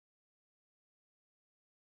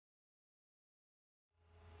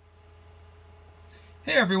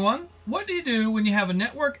Hey everyone, what do you do when you have a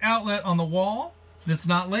network outlet on the wall that's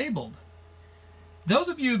not labeled? Those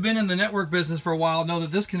of you who've been in the network business for a while know that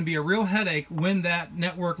this can be a real headache when that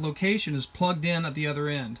network location is plugged in at the other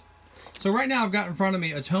end. So right now I've got in front of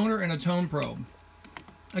me a toner and a tone probe.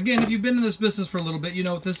 Again, if you've been in this business for a little bit, you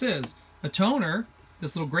know what this is. A toner,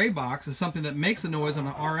 this little gray box, is something that makes a noise on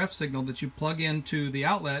an RF signal that you plug into the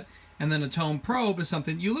outlet, and then a tone probe is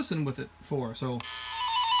something you listen with it for. So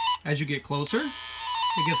as you get closer,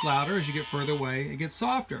 it gets louder. As you get further away, it gets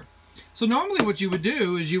softer. So normally what you would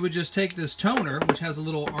do is you would just take this toner, which has a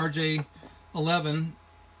little RJ11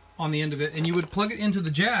 on the end of it, and you would plug it into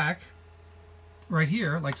the jack right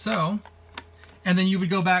here, like so, and then you would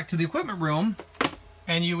go back to the equipment room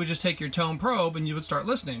and you would just take your tone probe and you would start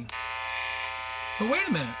listening. But wait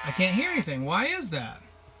a minute, I can't hear anything. Why is that?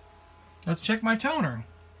 Let's check my toner.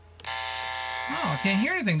 Oh, I can't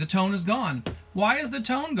hear anything. The tone is gone. Why is the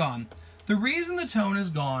tone gone? The reason the tone is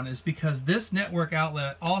gone is because this network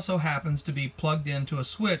outlet also happens to be plugged into a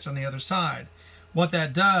switch on the other side. What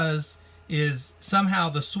that does is somehow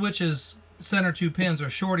the switch's center two pins are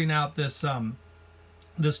shorting out this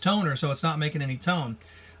this toner, so it's not making any tone.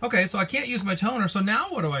 Okay, so I can't use my toner, so now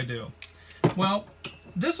what do I do? Well,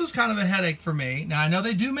 this was kind of a headache for me. Now I know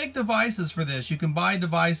they do make devices for this. You can buy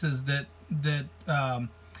devices that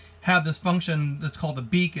have this function that's called a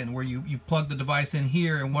beacon, where you plug the device in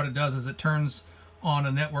here, and what it does is it turns on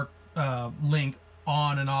a network link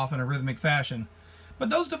on and off in a rhythmic fashion.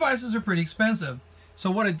 But those devices are pretty expensive.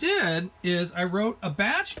 So what I did is I wrote a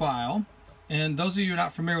batch file, and those of you who are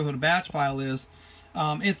not familiar with what a batch file is,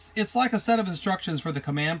 it's like a set of instructions for the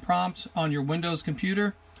command prompt on your Windows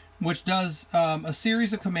computer, which does a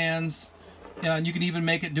series of commands, and you can even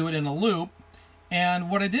make it do it in a loop. And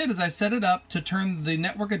what I did is I set it up to turn the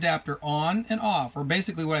network adapter on and off, or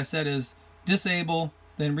basically what I said is disable,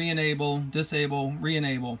 then re-enable, disable,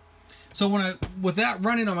 re-enable. So with that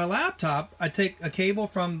running on my laptop, I take a cable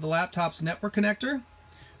from the laptop's network connector,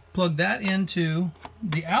 plug that into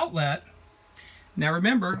the outlet. Now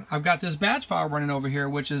remember, I've got this batch file running over here,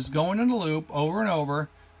 which is going in a loop over and over,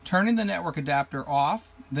 turning the network adapter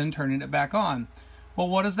off, then turning it back on. Well,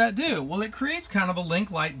 what does that do? Well, it creates kind of a link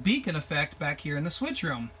light beacon effect back here in the switch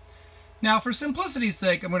room. Now, for simplicity's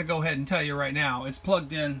sake, I'm going to go ahead and tell you right now, it's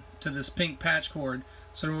plugged in to this pink patch cord.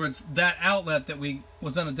 So in other words, that outlet that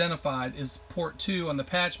was unidentified is port 2 on the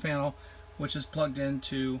patch panel, which is plugged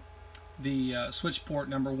into the switch port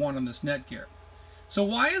number 1 on this Netgear. So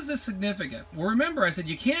why is this significant? Well, remember I said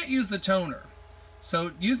you can't use the toner.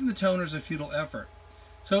 So using the toner is a futile effort.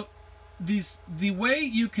 So the way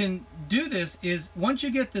you can do this is once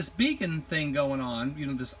you get this beacon thing going on, you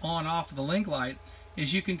know, this on off of the link light,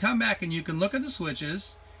 is you can come back and you can look at the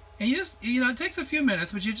switches, and you just, you know, it takes a few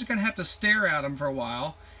minutes, but you're just going to have to stare at them for a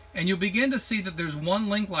while, and you'll begin to see that there's one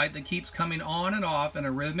link light that keeps coming on and off in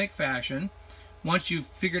a rhythmic fashion. Once you've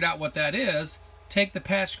figured out what that is, take the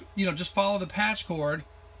patch, you know, just follow the patch cord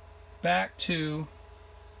back to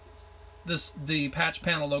the patch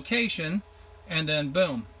panel location, and then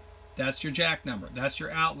boom. That's your jack number. That's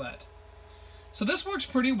your outlet. So this works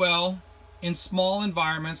pretty well in small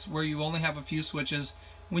environments where you only have a few switches.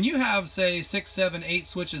 When you have, say, 6, 7, 8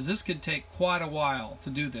 switches, this could take quite a while to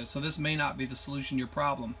do this. So this may not be the solution to your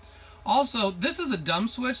problem. Also, this is a dumb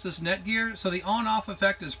switch, this Netgear, so the on-off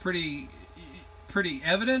effect is pretty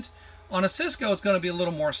evident. On a Cisco, it's going to be a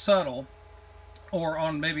little more subtle, or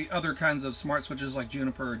on maybe other kinds of smart switches like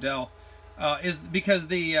Juniper or Dell, is because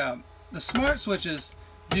the smart switches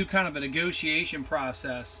do kind of a negotiation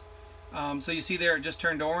process. So you see there it just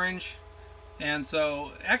turned orange, and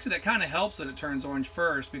so actually that kind of helps that it turns orange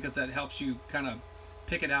first, because that helps you kind of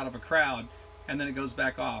pick it out of a crowd, and then it goes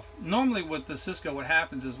back off. Normally with the Cisco, what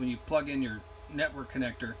happens is when you plug in your network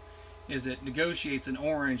connector is it negotiates an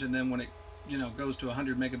orange, and then when it, you know, goes to a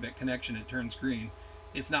 100 megabit connection, it turns green.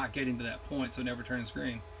 It's not getting to that point, so it never turns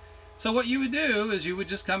green. So what you would do is you would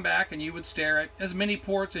just come back and you would stare at as many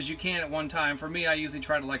ports as you can at one time. For me, I usually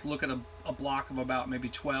try to like look at a block of about maybe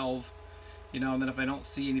 12, you know, and then if I don't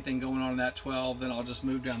see anything going on in that 12, then I'll just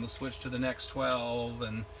move down the switch to the next 12,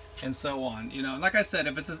 and so on. You know, and like I said,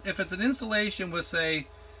 if it's an installation with, say,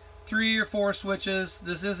 3 or 4 switches,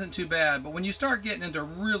 this isn't too bad. But when you start getting into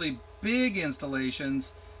really big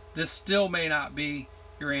installations, this still may not be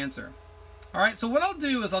your answer. All right, so what I'll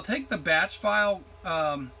do is I'll take the batch file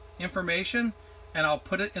information and I'll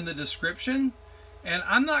put it in the description, and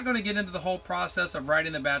I'm not going to get into the whole process of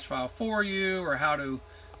writing the batch file for you, or how to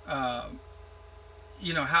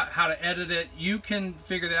you know, how to edit it. You can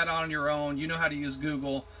figure that out on your own. You know how to use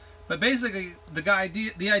Google. But basically the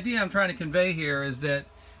idea I'm trying to convey here is that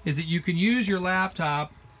you can use your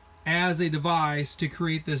laptop as a device to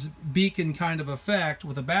create this beacon kind of effect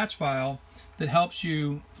with a batch file that helps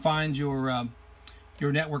you find your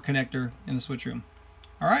network connector in the switch room.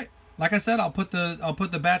 All right, like I said, I'll put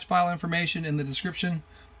the batch file information in the description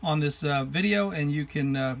on this video, and you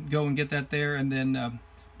can go and get that there and then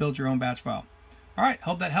build your own batch file. All right,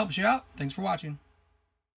 hope that helps you out. Thanks for watching.